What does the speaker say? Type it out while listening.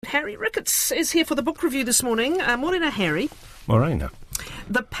Harry Ricketts is here for the book review this morning. Morena, Harry. Morena.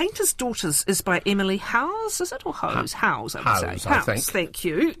 The Painter's Daughters is by Emily Howes, is it? Or Howes? Howes, I would say. Howes, I think. Thank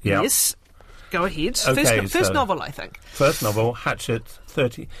you. Yep. Yes. Go ahead. Okay, first novel, I think. First novel, Hachette,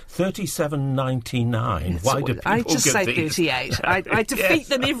 37.99. Why do people I just give say these? 38. I defeat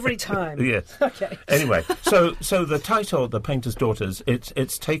them every time. Yes. Okay. Anyway, so the title, The Painter's Daughters,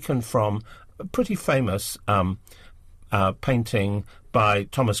 it's taken from a pretty famous painting by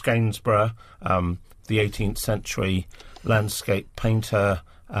Thomas Gainsborough, the 18th century landscape painter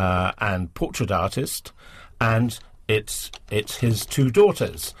and portrait artist, and it's his two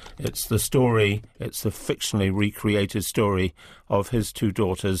daughters. It's the fictionally recreated story of his two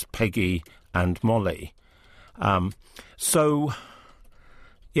daughters, Peggy and Molly. So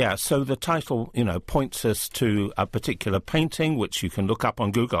the title, points us to a particular painting, which you can look up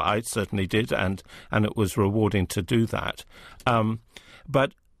on Google. I certainly did, and it was rewarding to do that.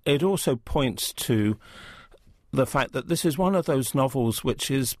 But it also points to the fact that this is one of those novels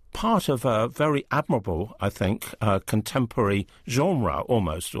which is part of a very admirable, I think, contemporary genre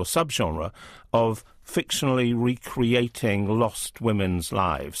almost, or subgenre, of fictionally recreating lost women's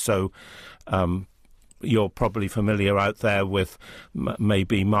lives. So you're probably familiar out there with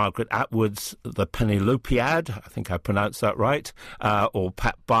maybe Margaret Atwood's The Penelopiad, I think I pronounced that right, or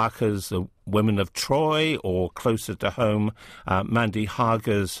Pat Barker's The Women of Troy, or closer to home, Mandy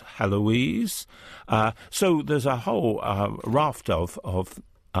Hager's Heloise. So there's a whole raft of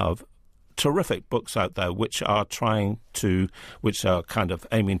terrific books out there which are kind of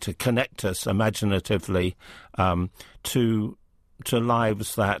aiming to connect us imaginatively to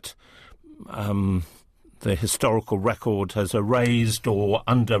lives that the historical record has erased or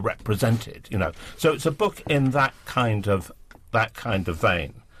underrepresented, So it's a book in that kind of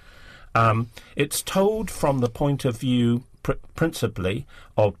vein. It's told from the point of view principally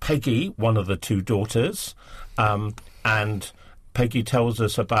of Peggy, one of the two daughters, and Peggy tells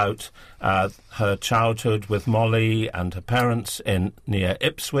us about her childhood with Molly and her parents near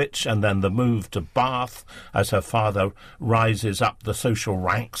Ipswich, and then the move to Bath as her father rises up the social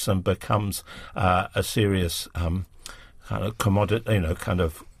ranks and becomes a serious kind of commodity, kind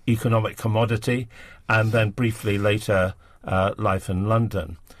of economic commodity, and then briefly later life in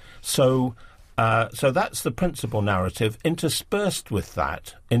London. So that's the principal narrative. Interspersed with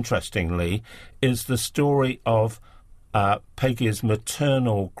that, interestingly, is the story of Peggy's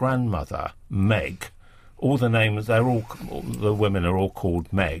maternal grandmother, Meg. All the names, the women are all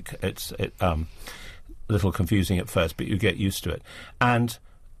called Meg. It's a little confusing at first, but you get used to it. And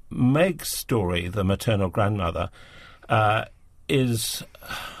Meg's story, the maternal grandmother, is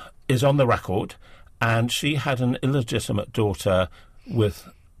on the record, and she had an illegitimate daughter with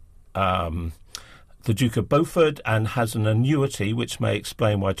the Duke of Beaufort, and has an annuity, which may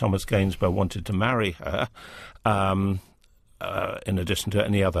explain why Thomas Gainsborough wanted to marry her, in addition to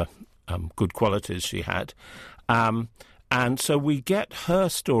any other good qualities she had. And so we get her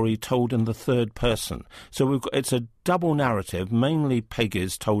story told in the third person. So it's a double narrative, mainly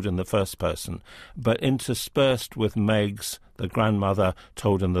Peggy's told in the first person, but interspersed with Meg's, the grandmother,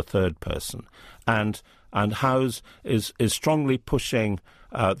 told in the third person. And Howes is strongly pushing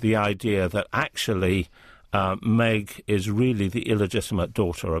the idea that actually Meg is really the illegitimate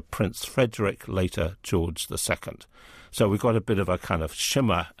daughter of Prince Frederick, later George II. So we've got a bit of a kind of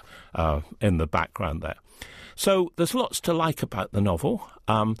shimmer in the background there. So there's lots to like about the novel.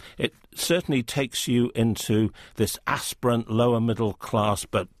 It certainly takes you into this aspirant lower middle class,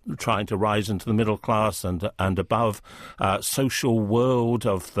 but trying to rise into the middle class and above, social world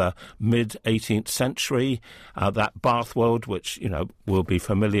of the mid-18th century, that Bath world, which, we'll be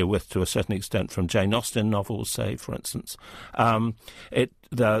familiar with to a certain extent from Jane Austen novels, say, for instance.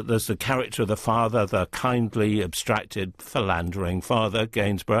 There's the character of the father, the kindly, abstracted, philandering father,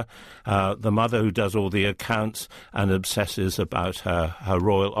 Gainsborough, the mother who does all the accounts and obsesses about her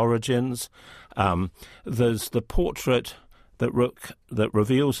royal origins. There's the portrait that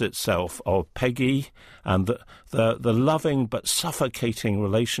reveals itself of Peggy, and the loving but suffocating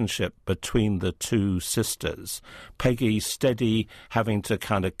relationship between the two sisters. Peggy steady, having to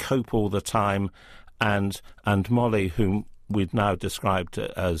kind of cope all the time, and Molly, whom we've now described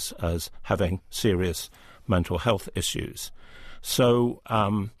as having serious mental health issues. So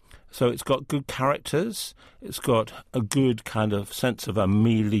it's got good characters. It's got a good kind of sense of a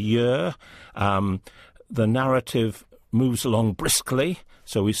milieu. The narrative moves along briskly,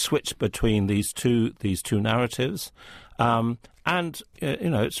 so we switch between these two narratives, and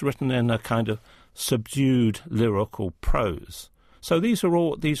it's written in a kind of subdued lyrical prose. So these are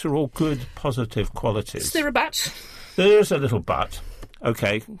all good, positive qualities. Is there a but? There is a little but.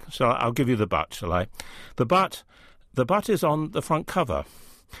 Okay, so I'll give you the butt, shall I? The butt is on the front cover,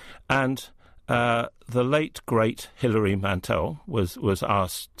 and the late great Hilary Mantel was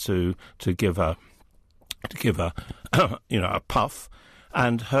asked to give a a puff,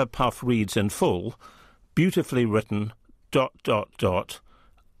 and her puff reads in full, beautifully written ...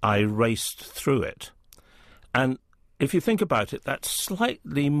 I raced through it. And if you think about it, that's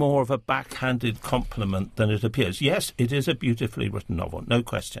slightly more of a backhanded compliment than it appears. Yes, it is a beautifully written novel, no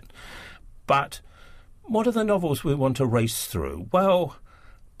question. But what are the novels we want to race through? Well,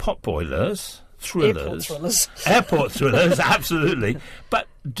 potboilers, thrillers. Airport thrillers, absolutely. But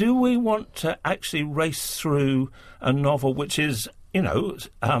do we want to actually race through a novel which is,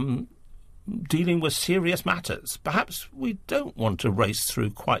 dealing with serious matters? Perhaps we don't want to race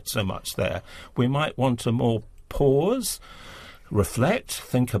through quite so much there. We might want to more pause, reflect,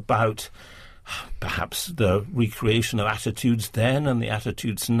 think about perhaps the recreation of attitudes then and the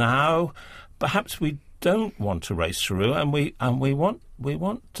attitudes now. Perhaps we don't want to race through, and we want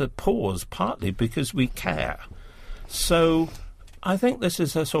to pause partly because we care. So I think this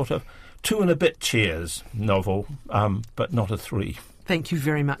is a sort of 2 and a bit cheers novel, but not a 3. Thank you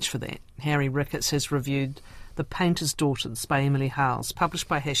very much for that. Harry Ricketts has reviewed The Painter's Daughters by Emily Howes, published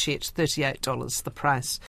by Hachette, $38 the price.